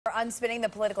for unspinning the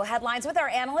political headlines with our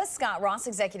analyst, Scott Ross,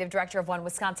 Executive Director of One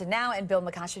Wisconsin Now, and Bill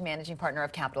McCoshen, Managing Partner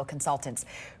of Capital Consultants.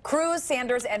 Cruz,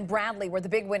 Sanders, and Bradley were the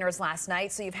big winners last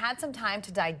night, so you've had some time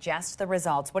to digest the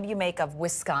results. What do you make of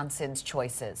Wisconsin's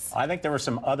choices? I think there were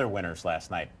some other winners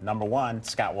last night. Number one,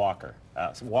 Scott Walker.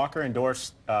 Walker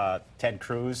endorsed Ted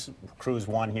Cruz. Cruz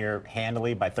won here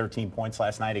handily by 13 points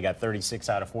last night. He got 36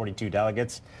 out of 42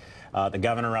 delegates. The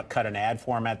governor cut an ad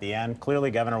for him at the end.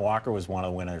 Clearly, Governor Walker was one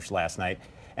of the winners last night.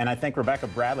 And I think Rebecca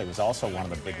Bradley was also one of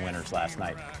the big winners last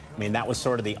night. I mean, that was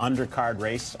sort of the undercard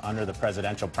race under the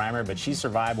presidential primary, but she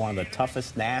survived one of the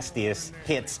toughest, nastiest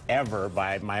hits ever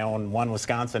by my own One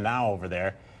Wisconsin Now over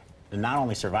there. And not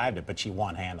only survived it, but she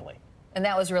won handily. And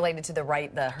that was related to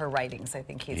her writings, I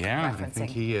think he's referencing. I think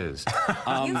he is.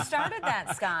 You started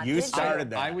that, Scott. You started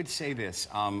that. I would say this.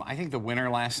 I think the winner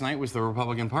last night was the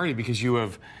Republican Party because you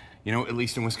have, at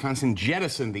least in Wisconsin,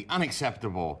 jettisoned the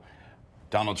unacceptable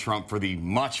Donald Trump for the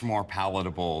much more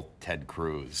palatable Ted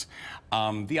Cruz.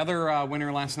 The other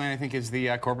winner last night, I think, is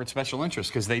the corporate special interest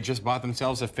because they just bought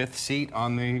themselves a 5th seat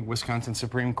on the Wisconsin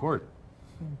Supreme Court.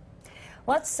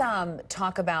 Let's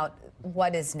talk about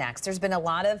what is next. There's been a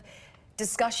lot of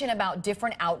discussion about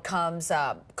different outcomes.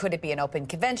 Could it be an open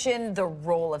convention? The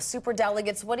role of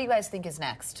superdelegates? What do you guys think is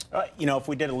next? If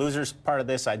we did a loser's part of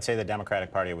this, I'd say the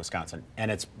Democratic Party of Wisconsin, and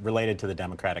it's related to the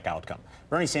Democratic outcome.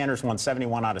 Bernie Sanders won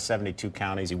 71 out of 72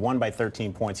 counties. He won by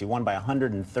 13 points. He won by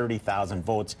 130,000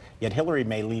 votes, yet Hillary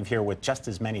may leave here with just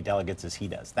as many delegates as he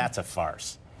does. That's a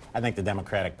farce. I think the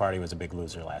Democratic Party was a big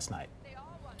loser last night.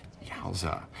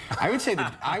 Yowza. I would say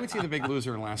the big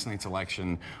loser in last night's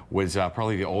election was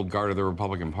probably the old guard of the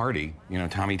Republican Party.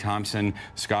 Tommy Thompson,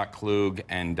 Scott Klug,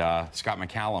 and Scott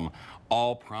McCallum,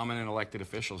 all prominent elected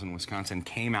officials in Wisconsin,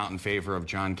 came out in favor of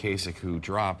John Kasich, who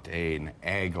dropped an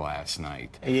egg last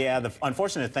night. Yeah, the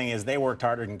unfortunate thing is they worked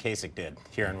harder than Kasich did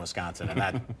here in Wisconsin,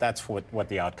 and that's what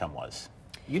the outcome was.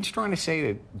 You're just trying to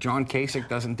say that John Kasich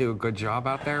doesn't do a good job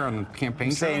out there on the campaign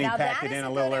I'm saying trail? he packed it in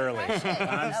a little early.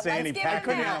 I'm saying he packed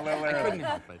it in a little early. I couldn't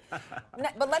help it.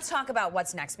 But let's talk about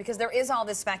what's next, because there is all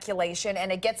this speculation,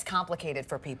 and it gets complicated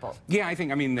for people. Yeah, I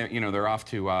think, they're off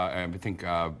to, I think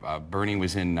Bernie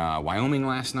was in Wyoming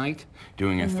last night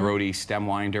doing a throaty stem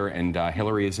winder, and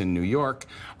Hillary is in New York.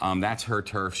 That's her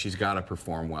turf. She's got to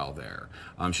perform well there.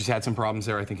 She's had some problems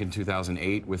there, I think, in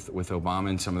 2008 with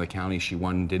Obama and some of the counties she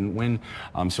won and didn't win.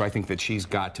 So I think that she's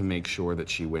got to make sure that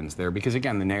she wins there, because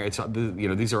again,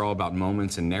 these are all about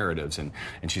moments and narratives, and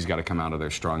she's got to come out of there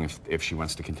strong if she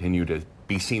wants to continue to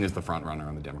be seen as the front runner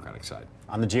on the Democratic side.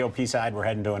 On the GOP side, we're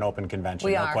heading to an open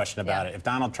convention, no question about it. If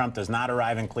Donald Trump does not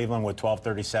arrive in Cleveland with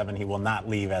 1237, he will not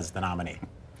leave as the nominee.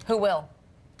 Who will?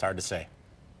 It's hard to say.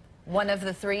 One of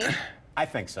the three? I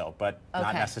think so, but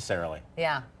not necessarily.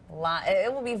 Yeah.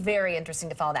 It will be very interesting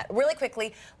to follow that. Really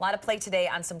quickly, a lot of play today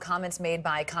on some comments made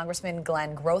by Congressman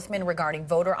Glenn Grothman regarding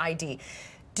voter ID.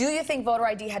 Do you think voter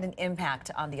ID had an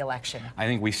impact on the election? I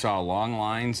think we saw long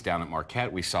lines down at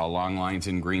Marquette. We saw long lines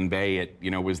in Green Bay. It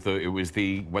was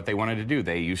what they wanted to do.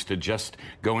 They used to just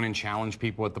go in and challenge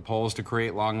people at the polls to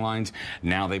create long lines.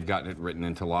 Now they've gotten it written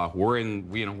into law. We're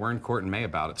in court in May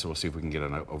about it, so we'll see if we can get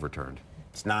it overturned.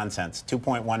 It's nonsense.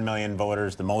 2.1 million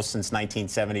voters, the most since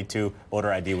 1972.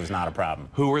 Voter ID was not a problem.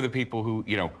 Who were the people who,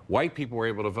 white people were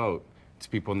able to vote? It's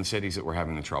people in the cities that were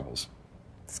having the troubles.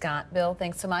 Scott, Bill,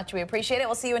 thanks so much. We appreciate it.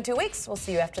 We'll see you in 2 weeks. We'll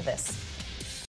see you after this.